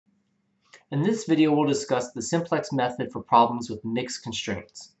In this video, we'll discuss the simplex method for problems with mixed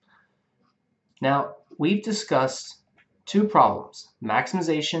constraints. Now, we've discussed two problems,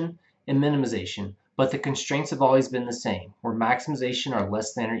 maximization and minimization, but the constraints have always been the same, where maximization are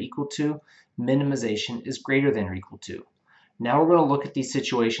less than or equal to, minimization is greater than or equal to. Now we're going to look at these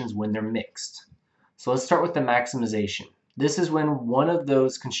situations when they're mixed. So let's start with the maximization. This is when one of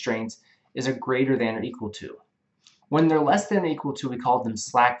those constraints is a greater than or equal to. When they're less than or equal to, we call them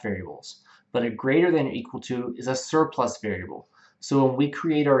slack variables, but a greater than or equal to is a surplus variable. So when we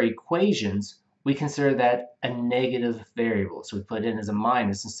create our equations, we consider that a negative variable. So we put it in as a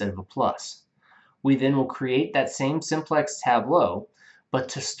minus instead of a plus. We then will create that same simplex tableau, but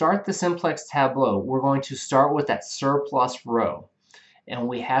to start the simplex tableau, we're going to start with that surplus row. And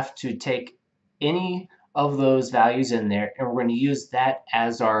we have to take any of those values in there, and we're going to use that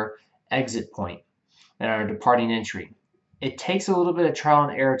as our exit point and our departing entry. It takes a little bit of trial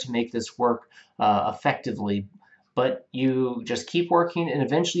and error to make this work effectively, but you just keep working and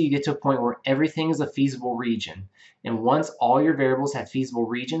eventually you get to a point where everything is a feasible region. And once all your variables have feasible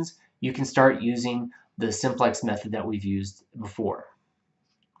regions, you can start using the simplex method that we've used before.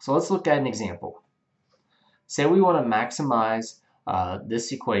 So let's look at an example. Say we want to maximize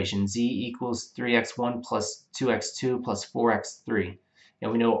this equation, z equals 3x1 plus 2x2 plus 4x3.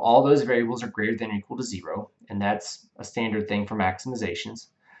 And we know all those variables are greater than or equal to 0, and that's a standard thing for maximizations.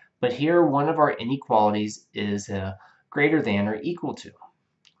 But here, one of our inequalities is greater than or equal to.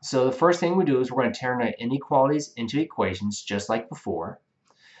 So the first thing we do is we're going to turn our inequalities into equations just like before.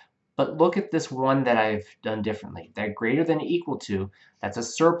 But look at this one that I've done differently. That greater than or equal to, that's a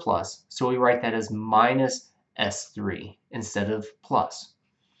surplus, so we write that as minus S3 instead of plus.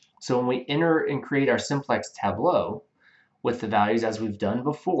 So when we enter and create our simplex tableau, with the values as we've done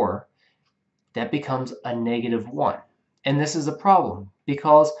before, that becomes a -1. And this is a problem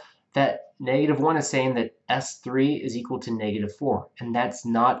because that -1 is saying that S3 is equal to -4, and that's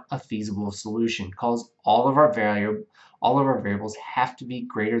not a feasible solution because all of our variables have to be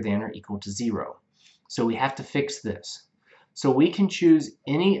greater than or equal to 0. So we have to fix this. So we can choose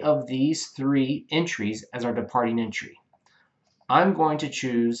any of these three entries as our departing entry. I'm going to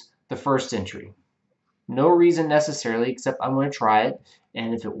choose the first entry. No reason necessarily, except I'm going to try it,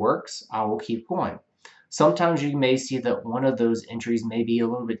 and if it works, I will keep going. Sometimes you may see that one of those entries may be a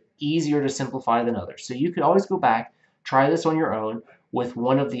little bit easier to simplify than others. So you could always go back, try this on your own with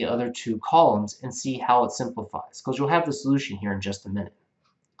one of the other two columns and see how it simplifies, because you'll have the solution here in just a minute.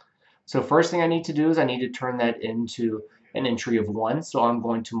 So first thing I need to do is I need to turn that into an entry of 1, so I'm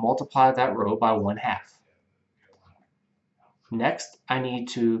going to multiply that row by 1/2. Next, I need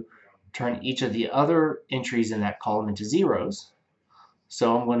to turn each of the other entries in that column into zeros.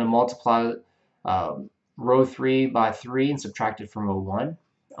 So I'm going to multiply row 3 by 3 and subtract it from row 1.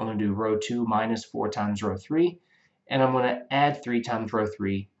 I'm going to do row 2 minus 4 times row 3. And I'm going to add 3 times row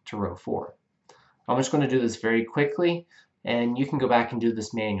 3 to row 4. I'm just going to do this very quickly, and you can go back and do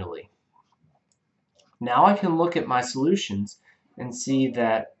this manually. Now I can look at my solutions and see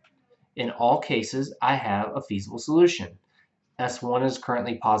that in all cases I have a feasible solution. S1 is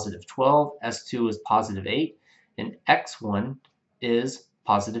currently positive 12, S2 is positive 8, and X1 is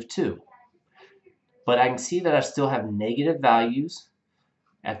positive 2. But I can see that I still have negative values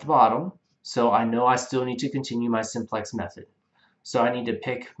at the bottom, so I know I still need to continue my simplex method. So I need to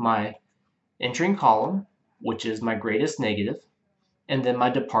pick my entering column, which is my greatest negative, and then my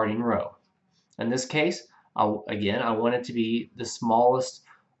departing row. In this case, I want it to be the smallest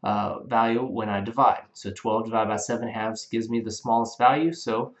value when I divide. So 12 divided by 7/2 gives me the smallest value,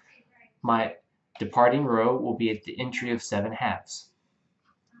 so my departing row will be at the entry of 7/2.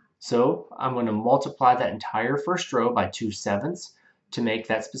 So I'm going to multiply that entire first row by 2/7 to make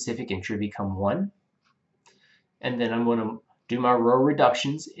that specific entry become 1. And then I'm going to do my row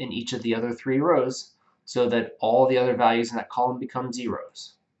reductions in each of the other 3 rows so that all the other values in that column become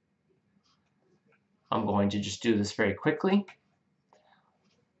zeros. I'm going to just do this very quickly.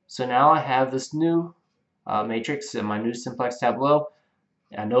 So now I have this new matrix in my new simplex tableau.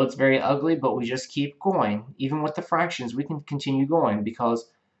 I know it's very ugly, but we just keep going. Even with the fractions, we can continue going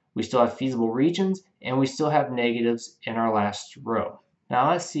because we still have feasible regions and we still have negatives in our last row. Now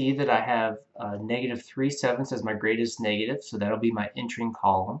I see that I have -3/7 as my greatest negative, so that'll be my entering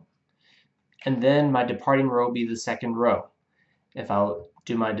column. And then my departing row will be the second row. If I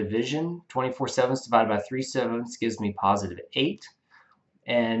do my division, 24/7 divided by 3/7 gives me positive 8.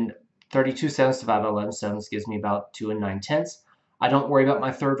 And 32/7 divided by 11/7 gives me about 2 9/10. I don't worry about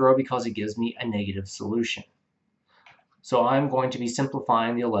my third row because it gives me a negative solution. So I'm going to be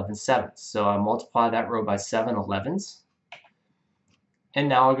simplifying the 11/7. So I multiply that row by 7/11. And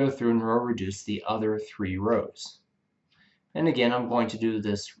now I'll go through and row reduce the other 3 rows. And again, I'm going to do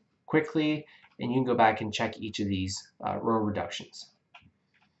this quickly, and you can go back and check each of these row reductions.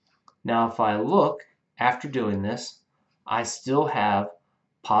 Now, if I look after doing this, I still have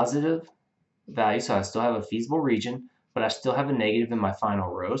positive value, so I still have a feasible region, but I still have a negative in my final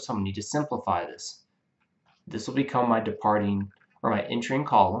row, so I'm going to need to simplify this. This will become my departing or my entering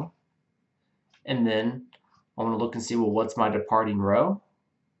column, and then I want to look and see, well, what's my departing row?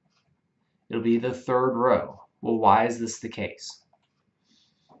 It'll be the third row. Well, why is this the case?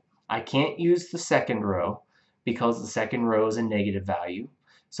 I can't use the second row because the second row is a negative value.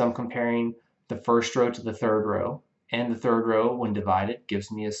 So I'm comparing the first row to the third row, and the third row, when divided,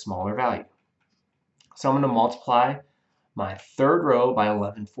 gives me a smaller value. So I'm going to multiply my third row by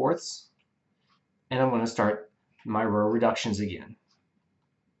 11/4, and I'm going to start my row reductions again.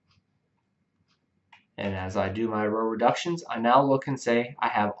 And as I do my row reductions, I now look and say I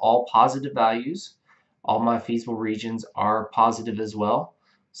have all positive values. All my feasible regions are positive as well.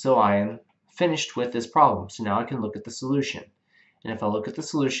 So I am finished with this problem. So now I can look at the solution. And if I look at the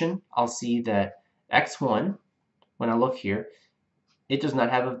solution, I'll see that x1, when I look here, it does not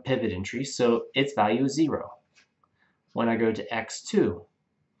have a pivot entry, so its value is 0. When I go to x2,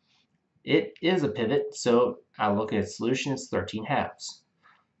 it is a pivot, so I look at its solution, it's 13/2.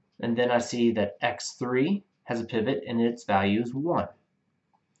 And then I see that x3 has a pivot and its value is 1.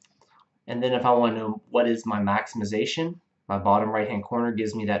 And then if I want to know what is my maximization, my bottom right hand corner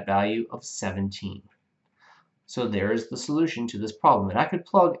gives me that value of 17. So there is the solution to this problem. And I could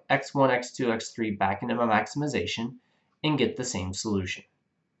plug x1, x2, x3 back into my maximization and get the same solution.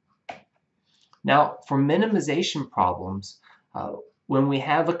 Now, for minimization problems, when we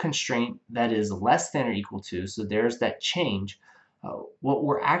have a constraint that is less than or equal to, so there's that change, what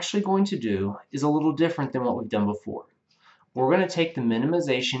we're actually going to do is a little different than what we've done before. We're going to take the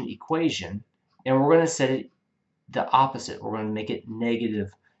minimization equation and we're going to set it the opposite. We're going to make it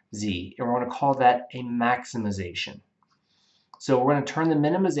negative z, and we're going to call that a maximization. So we're going to turn the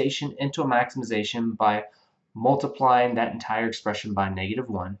minimization into a maximization by multiplying that entire expression by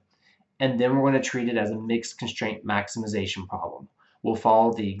 -1, and then we're going to treat it as a mixed constraint maximization problem. We'll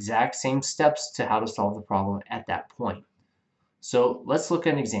follow the exact same steps to how to solve the problem at that point. So let's look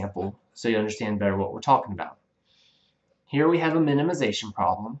at an example so you understand better what we're talking about. Here we have a minimization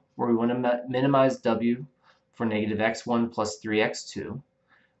problem where we want to minimize w for -x1 plus 3x2.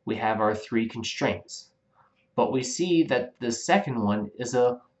 We have our 3 constraints. But we see that the second one is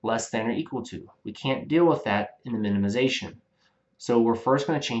a less than or equal to. We can't deal with that in the minimization. So we're first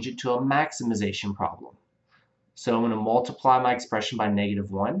going to change it to a maximization problem. So I'm going to multiply my expression by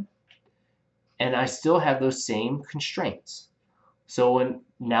 -1, and I still have those same constraints. So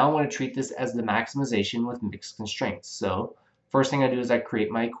now I'm going to treat this as the maximization with mixed constraints. So first thing I do is I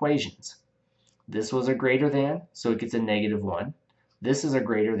create my equations. This was a greater than, so it gets a -1. This is a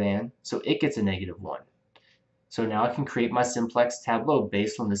greater than, so it gets a -1. So now I can create my simplex tableau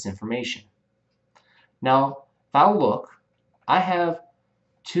based on this information. Now, if I look, I have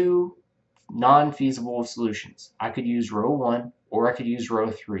 2 non-feasible solutions. I could use row 1 or I could use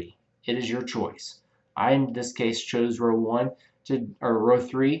row 3. It is your choice. I, in this case, chose row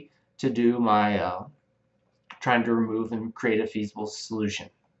 3 to do my trying to remove and create a feasible solution.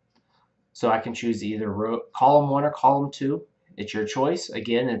 So I can choose either column 1 or column 2. It's your choice.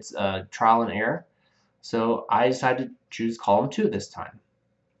 Again, it's trial and error. So I decided to choose column 2 this time.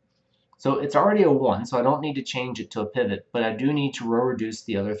 So it's already a 1, so I don't need to change it to a pivot, but I do need to row reduce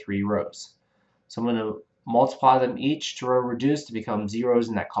the other 3 rows. So I'm going to multiply them each to row reduce to become zeros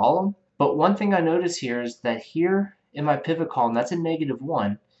in that column. But one thing I notice here is that here in my pivot column, that's a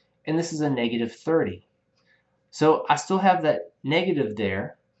 -1, and this is a -30. So I still have that negative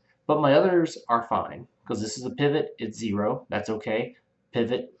there, but my others are fine, because this is a pivot, it's 0, that's okay.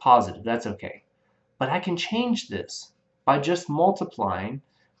 Pivot, positive, that's okay. But I can change this by just multiplying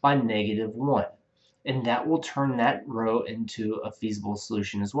by -1, and that will turn that row into a feasible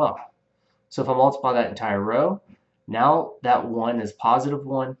solution as well. So if I multiply that entire row, now that 1 is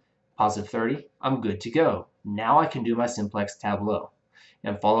 +1, +30, I'm good to go. Now I can do my simplex tableau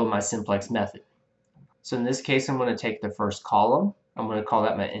and follow my simplex method. So in this case, I'm going to take the first column. I'm going to call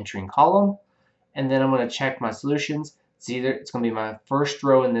that my entering column, and then I'm going to check my solutions. It's going to be my first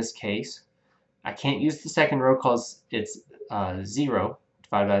row in this case. I can't use the second row because it's 0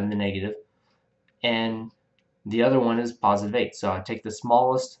 divided by the negative, and the other one is +8. So I take the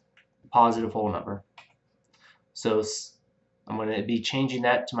smallest positive whole number. So I'm going to be changing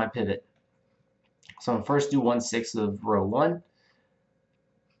that to my pivot. So I'm going to first do 1/6 of row 1.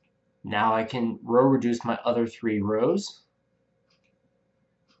 Now I can row reduce my other 3 rows.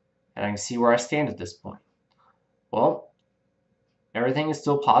 and I can see where I stand at this point. Well, everything is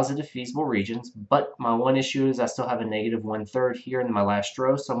still positive feasible regions, but my one issue is I still have a negative 1/3 here in my last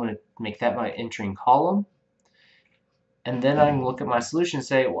row, so I'm going to make that my entering column. And then I can look at my solution and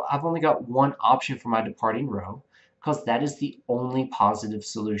say, well, I've only got one option for my departing row because that is the only positive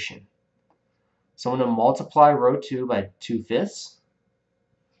solution. So I'm going to multiply row 2 by 2/5.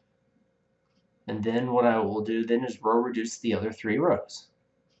 And then what I will do then is row reduce the other 3 rows.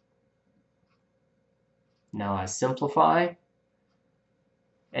 Now I simplify.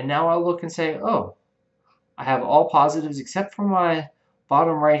 And now I look and say, oh, I have all positives except for my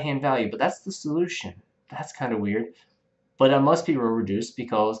bottom right-hand value, but that's the solution. That's kind of weird. But I must be row reduced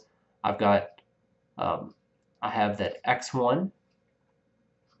because I've got, I have that x1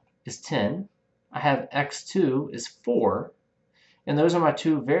 is 10, I have x2 is 4, and those are my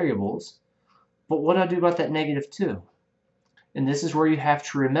two variables. But what do I do about that negative 2? And this is where you have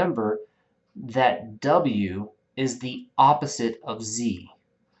to remember that w is the opposite of z.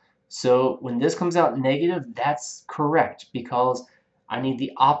 So when this comes out negative, that's correct because I need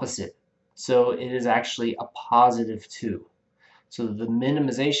the opposite. So it is actually a positive 2. So the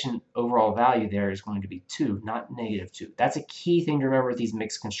minimization overall value there is going to be 2, not negative 2. That's a key thing to remember with these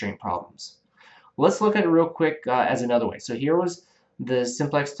mixed constraint problems. Let's look at it real quick as another way. So here was the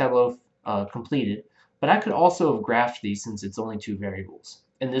simplex tableau completed, but I could also have graphed these since it's only 2 variables.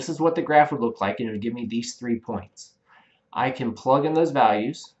 And this is what the graph would look like, and it would give me these 3 points. I can plug in those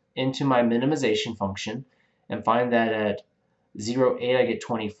values into my minimization function and find that at 0.8 I get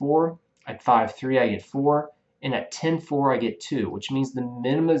 24, at 5.3 I get 4, and at 10.4 I get 2, which means the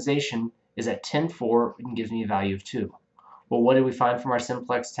minimization is at 10.4 and gives me a value of 2. Well, what did we find from our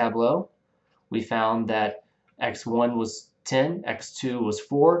simplex tableau? We found that x1 was 10, x2 was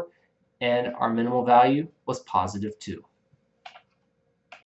 4, and our minimal value was positive 2.